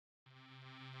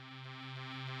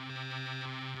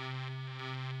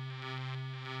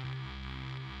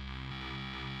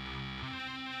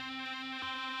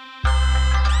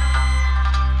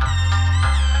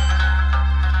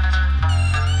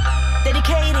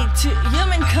to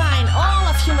humankind, all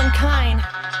of humankind.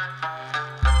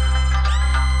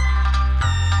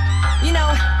 You know,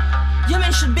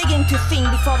 humans should begin to think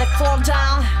before they fall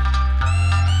down.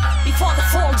 Before they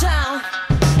fall down.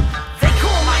 They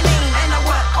call my name and I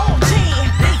work all day.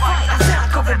 They fight as hell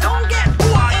 'cause they don't get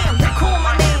who I am. They call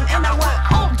my name and I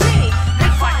work all day. They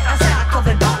fight as hell 'cause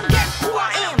they don't get who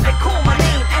I am. They call my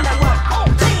name and I work all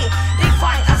day. They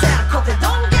fight as hell 'cause they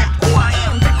don't get who I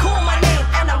am. They call my name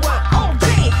and I work all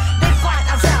day. They fight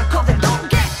as hell 'cause they don't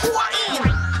get who I am.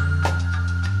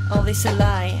 All this a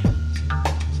lie.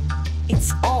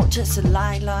 It's all just a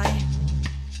lie.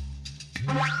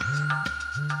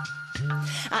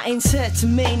 I insert too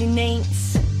many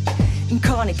names.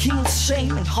 Incarnate king's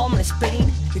shame and homeless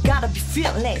pain. You gotta be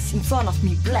fearless in front of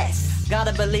me, blessed.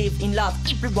 Gotta believe in love,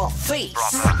 everyone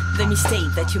face. The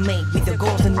mistake that you made with the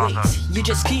golden race. You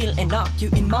just kill and knock you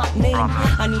in my name.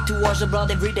 I need to wash the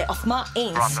blood every day of my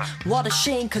ends. What a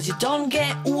shame, 'cause you don't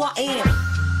get who I am.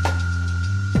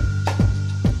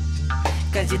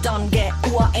 'Cause you don't get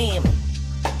who I am.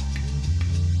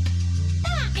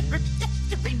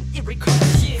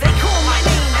 They call my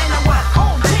name and I work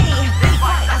all day. They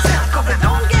fight as hell 'cause they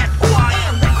don't get who I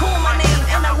am. They call my name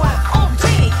and I work all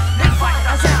day. They fight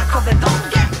as hell 'cause they don't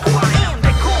get who I am.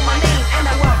 They call my name and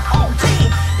I work all day.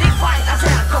 They fight as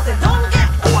hell 'cause they don't get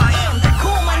who I am. They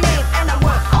call my name and I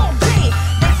work all day.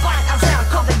 They fight as hell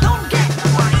 'cause they don't get who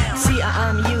I am. See, I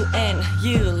am you and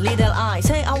you, little I.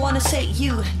 Say I wanna say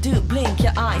you, do blink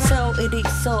your eyes. So it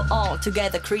is so all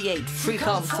together create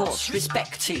freedom, force,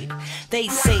 respected. They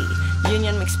say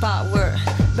union makes power,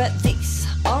 but this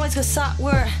always goes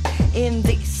sour. In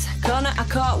this corner I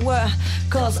can't work,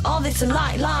 'cause all this a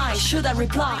lie. Should I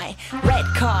reply? Red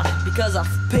card because of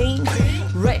pain.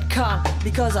 Red card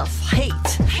because of hate.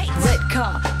 Red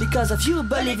card because of you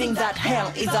believing that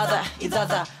hell is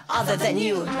other than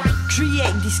you.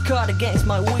 Create this card against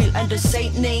my will under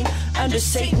Satan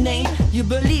name. You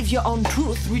believe your own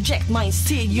truth, reject mine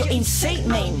instead. You're insane,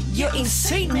 man. You're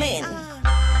insane, man.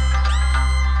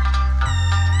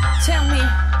 Tell me,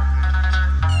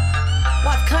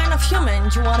 what kind of human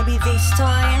you wanna be this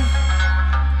time?